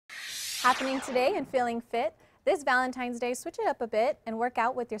Happening today and feeling fit. This Valentine's Day, switch it up a bit and work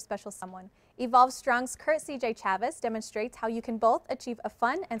out with your special someone. Evolv Strong's Kurt CJ Chavez demonstrates how you can both achieve a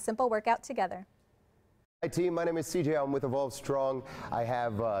fun and simple workout together. Hi team, my name is CJ. I'm with Evolv Strong. I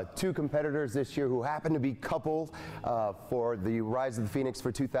have two competitors this year who happen to be coupled for the Rise of the Phoenix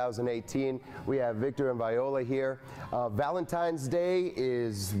for 2018. We have Victor and Viola here. Valentine's Day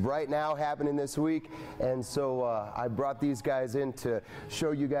is right now happening this week, and so I brought these guys in to show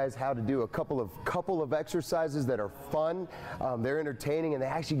you guys how to do a couple of exercises that are fun. They're entertaining and they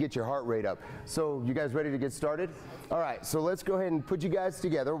actually get your heart rate up. So you guys ready to get started? All right, so let's go ahead and put you guys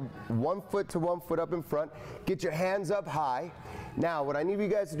together, 1 foot to 1 foot up in front. Get your hands up high. Now, what I need you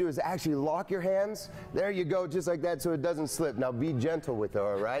guys to do is actually lock your hands. There you go, just like that, so it doesn't slip. Now, be gentle with it,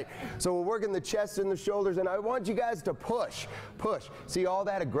 all right? So we're working the chest and the shoulders, and I want you guys to push. See all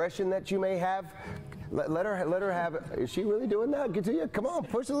that aggression that you may have? Let her have it. Is she really doing that? Get to you. Come on,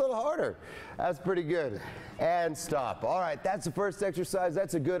 push a little harder. That's pretty good. And stop. All right, that's the first exercise.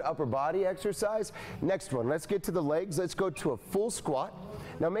 That's a good upper body exercise. Next one, let's get to the legs. Let's go to a full squat.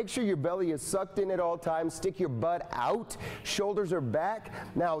 Now make sure your belly is sucked in at all times. Stick your butt out. Shoulders are back.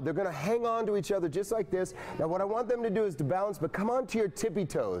 Now they're going to hang on to each other just like this. Now what I want them to do is to balance, but come on to your tippy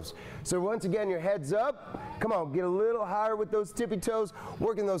toes. So once again, your head's up. Come on, get a little higher with those tippy toes.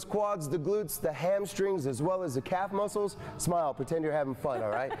 Working those quads, the glutes, the hamstrings, as well as the calf muscles. Smile, pretend you're having fun,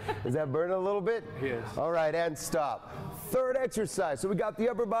 all right? Is that burning a little bit? Yes. All right, and stop. Third exercise. So we got the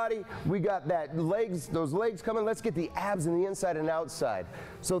upper body, we got that legs, those legs coming. Let's get the abs in the inside and outside.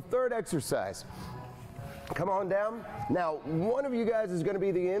 So third exercise. Come on down. Now, one of you guys is going to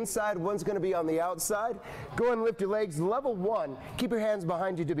be the inside, one's going to be on the outside. Go ahead and lift your legs. Level one, keep your hands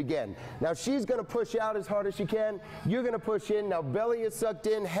behind you to begin. Now, she's going to push out as hard as she can. You're going to push in. Now, belly is sucked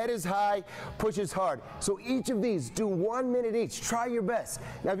in, head is high, pushes hard. So each of these, do 1 minute each. Try your best.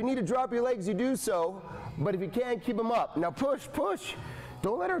 Now, if you need to drop your legs, you do so. But if you can, keep them up. Now, push.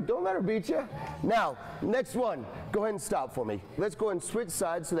 Don't let her beat you. Now, next one, go ahead and stop for me. Let's go and switch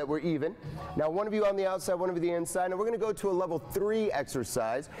sides so that we're even. Now, one of you on the outside, one of you the inside, and we're gonna go to a level 3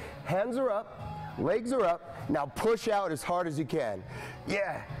 exercise. Hands are up, legs are up. Now push out as hard as you can.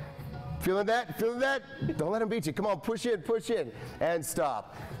 Yeah, feeling that? Don't let them beat you. Come on, push in, and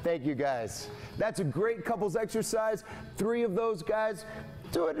stop. Thank you, guys. That's a great couples exercise. 3 of those guys.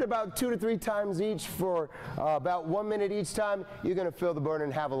 Do it about 2 to 3 times each for about 1 minute each time. You're going to feel the burn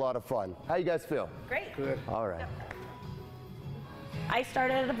and have a lot of fun. How you guys feel? Great. Good. All right. I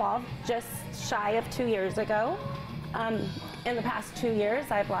started at Evolv just shy of 2 years ago. In the past 2 years,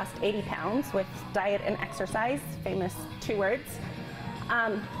 I've lost 80 pounds with diet and exercise, famous 2 words.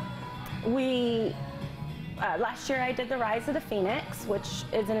 Last year I did the Rise of the Phoenix, which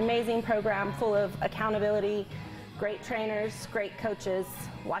is an amazing program full of accountability, great trainers, great coaches,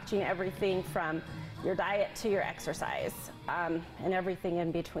 watching everything from your diet to your exercise, and everything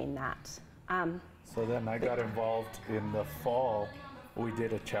in between that. So then I got involved in the fall. We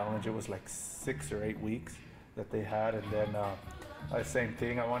did a challenge. It was like 6 or 8 weeks that they had, and then same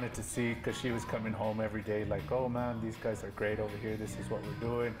thing. I wanted to see, because she was coming home every day like, oh man, these guys are great over here. This is what we're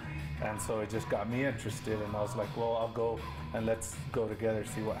doing. And so it just got me interested, and I was like, well, I'll go and let's go together,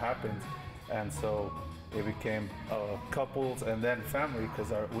 see what happens. And so it became couples and then family,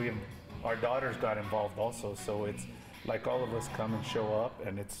 because our daughters got involved also. So it's like all of us come and show up,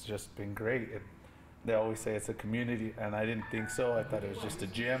 and it's just been great. They always say it's a community, and I didn't think so. I thought it was just a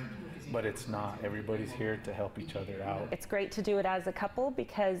gym, but it's not. Everybody's here to help each other out. It's great to do it as a couple,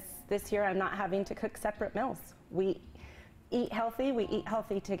 because this year I'm not having to cook separate meals. We eat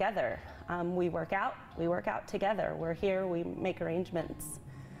healthy together. We work out together. We're here, we make arrangements.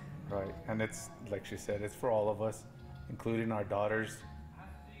 Right, and it's like she said, it's for all of us, including our daughters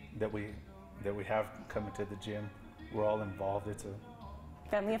that we have coming to the gym. We're all involved. It's a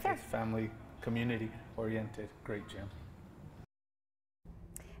Family affair. It's family, community-oriented, great gym.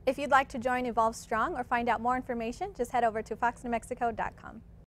 If you'd like to join Evolv Strong or find out more information, just head over to foxnewmexico.com.